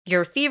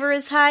Your fever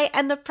is high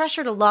and the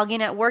pressure to log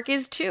in at work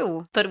is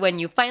too. But when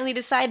you finally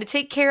decide to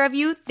take care of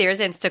you, there's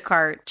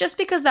Instacart. Just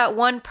because that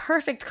one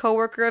perfect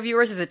coworker of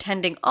yours is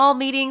attending all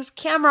meetings,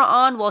 camera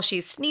on while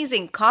she's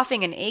sneezing,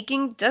 coughing, and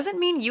aching, doesn't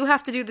mean you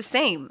have to do the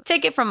same.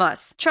 Take it from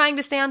us. Trying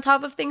to stay on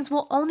top of things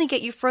will only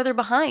get you further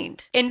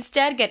behind.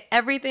 Instead, get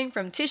everything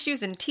from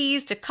tissues and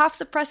teas to cough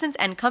suppressants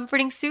and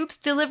comforting soups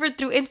delivered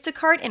through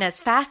Instacart in as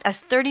fast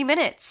as 30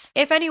 minutes.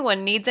 If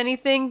anyone needs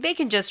anything, they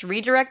can just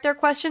redirect their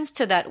questions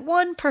to that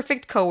one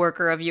perfect coworker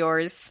of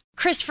yours.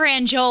 Chris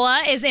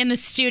Franjola is in the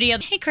studio.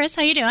 Hey, Chris,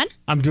 how you doing?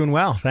 I'm doing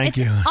well, thank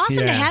you.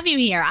 Awesome to have you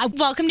here.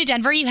 Welcome to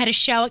Denver. You had a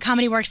show at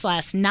Comedy Works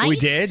last night. We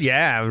did,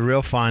 yeah.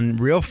 Real fun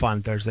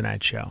Thursday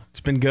night show.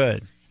 It's been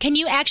good. Can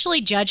you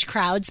actually judge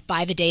crowds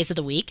by the days of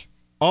the week?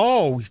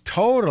 Oh,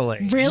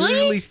 totally. Really?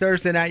 Usually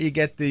Thursday night you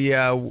get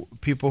the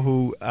people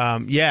who,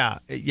 yeah.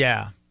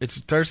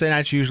 It's Thursday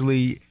nights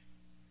usually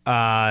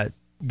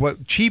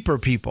cheaper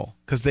people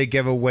because they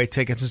give away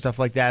tickets and stuff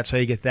like that, so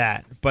you get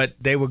that. But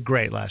they were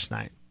great last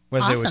night.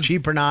 Whether they were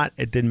cheap or not,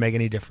 it didn't make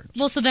any difference.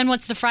 Well, so then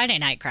what's the Friday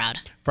night crowd?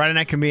 Friday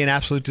night can be an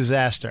absolute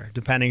disaster,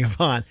 depending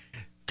upon,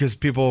 because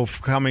people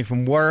coming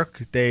from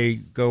work, they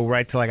go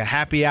right to like a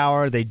happy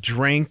hour. They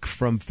drink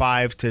from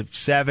 5 to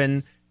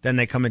 7. Then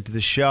they come into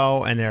the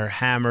show, and they're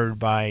hammered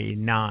by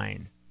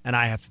 9. And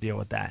I have to deal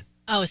with that.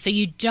 Oh, so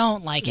you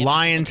don't like it.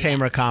 Lion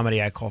tamer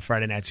comedy, I call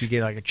Friday nights. You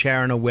get like a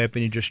chair and a whip,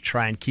 and you just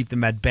try and keep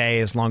them at bay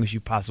as long as you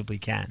possibly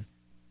can.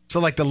 So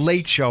like the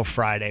late show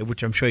Friday,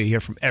 which I'm sure you hear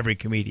from every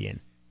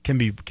comedian, can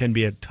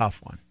be a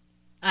tough one.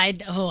 I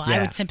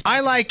would sympathize.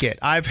 I like it.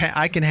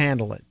 I can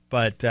handle it,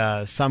 but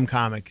some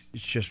comics,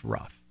 it's just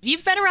rough.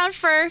 You've been around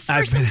for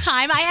some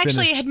time. I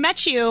actually had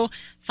met you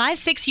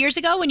 5-6 years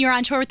ago when you were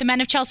on tour with the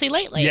Men of Chelsea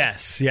lately.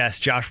 Yes.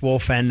 Josh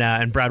Wolf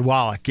and Brad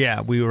Wallach.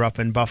 Yeah, we were up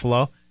in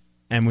Buffalo,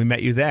 and we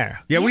met you there.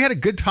 Yeah, we had a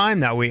good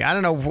time that week. I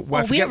don't know,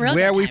 I forget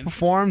where we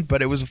performed,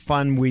 but it was a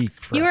fun week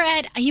for us.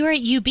 You were at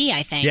UB,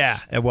 I think. Yeah,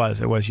 it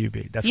was UB.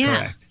 That's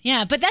correct.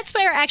 Yeah, but that's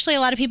where actually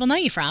a lot of people know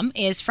you from,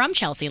 is from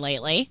Chelsea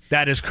lately.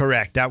 That is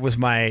correct. That was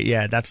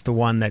that's the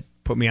one that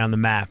put me on the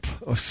map,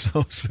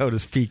 so to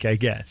speak, I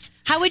guess.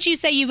 How would you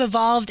say you've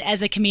evolved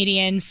as a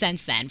comedian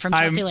since then, from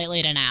Chelsea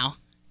lately to now?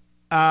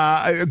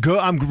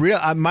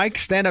 My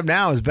stand-up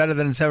now is better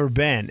than it's ever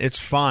been. It's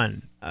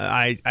fun.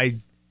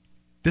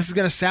 This is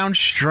going to sound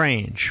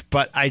strange,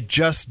 but I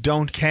just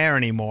don't care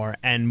anymore.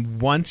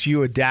 And once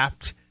you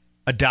adopt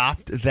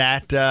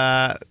that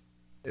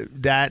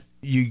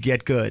you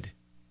get good.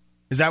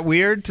 Is that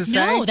weird to say?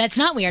 No, that's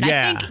not weird.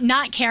 Yeah. I think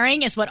not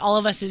caring is what all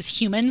of us as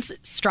humans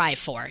strive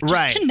for.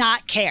 Just to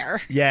not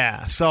care.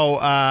 Yeah. So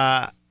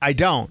I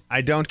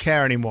don't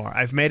care anymore.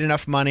 I've made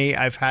enough money.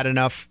 I've had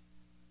enough.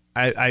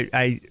 I've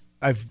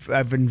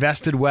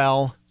invested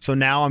well. So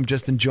now I'm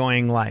just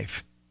enjoying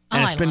life.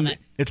 And I love it.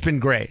 It's been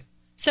great.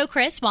 So,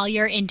 Chris, while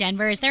you're in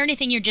Denver, is there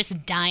anything you're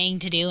just dying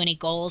to do? Any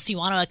goals you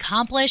want to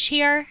accomplish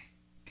here?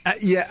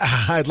 Yeah,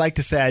 I'd like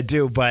to say I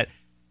do, but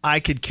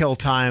I could kill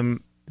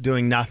time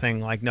doing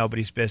nothing like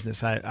nobody's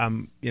business.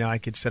 I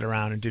could sit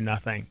around and do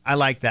nothing. I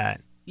like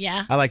that.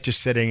 Yeah. I like just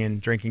sitting and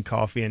drinking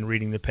coffee and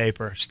reading the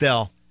paper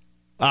still.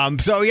 I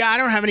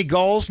don't have any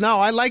goals. No,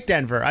 I like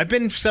Denver. I've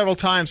been several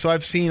times, so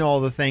I've seen all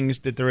the things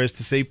that there is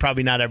to see.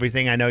 Probably not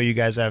everything. I know you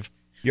guys have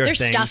There's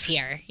things. Stuff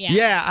here.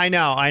 Yeah, I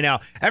know.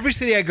 Every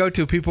city I go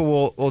to,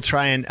 people will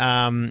try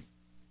and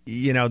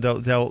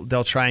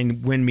they'll try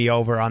and win me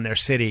over on their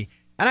city,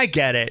 and I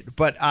get it,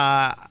 but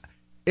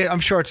I'm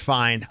sure it's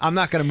fine. I'm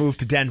not going to move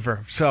to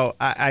Denver, so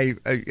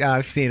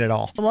I've seen it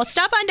all. Well,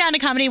 stop on down to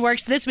Comedy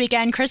Works this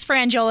weekend. Chris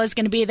Franjola is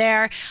going to be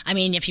there. I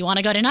mean, if you want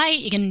to go tonight,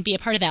 you can be a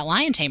part of that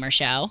Lion Tamer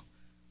show.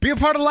 Be a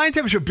part of the Lion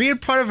Tamer show. Be a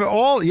part of it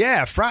all.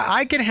 Yeah,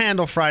 I can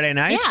handle Friday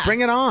nights. Yeah.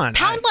 Bring it on.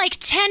 Pound like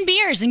 10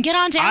 beers and get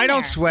on down I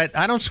don't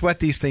sweat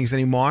these things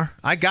anymore.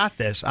 I got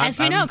this. As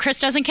we know, Chris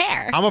doesn't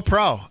care. I'm a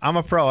pro.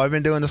 I've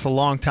been doing this a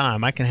long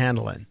time. I can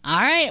handle it.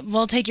 All right.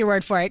 We'll take your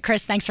word for it.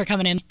 Chris, thanks for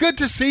coming in. Good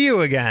to see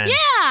you again.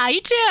 Yeah,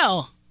 you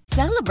too.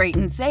 Celebrate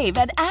and save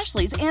at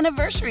Ashley's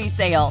Anniversary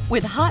Sale.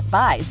 With Hot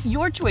Buys,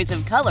 your choice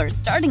of colors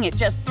starting at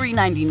just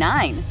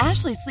 $3.99.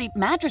 Ashley Sleep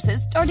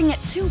mattresses starting at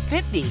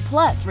 $2.50.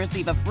 Plus,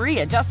 receive a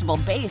free adjustable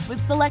base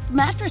with select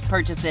mattress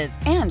purchases.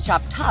 And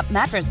shop top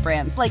mattress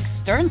brands like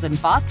Stearns &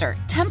 Foster,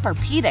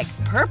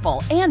 Tempur-Pedic,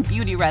 Purple, and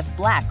Beautyrest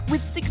Black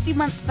with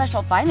 60-month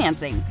special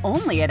financing.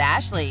 Only at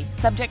Ashley.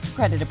 Subject to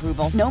credit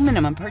approval. No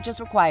minimum purchase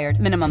required.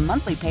 Minimum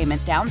monthly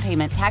payment, down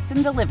payment, tax,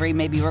 and delivery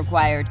may be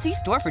required. See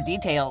store for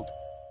details.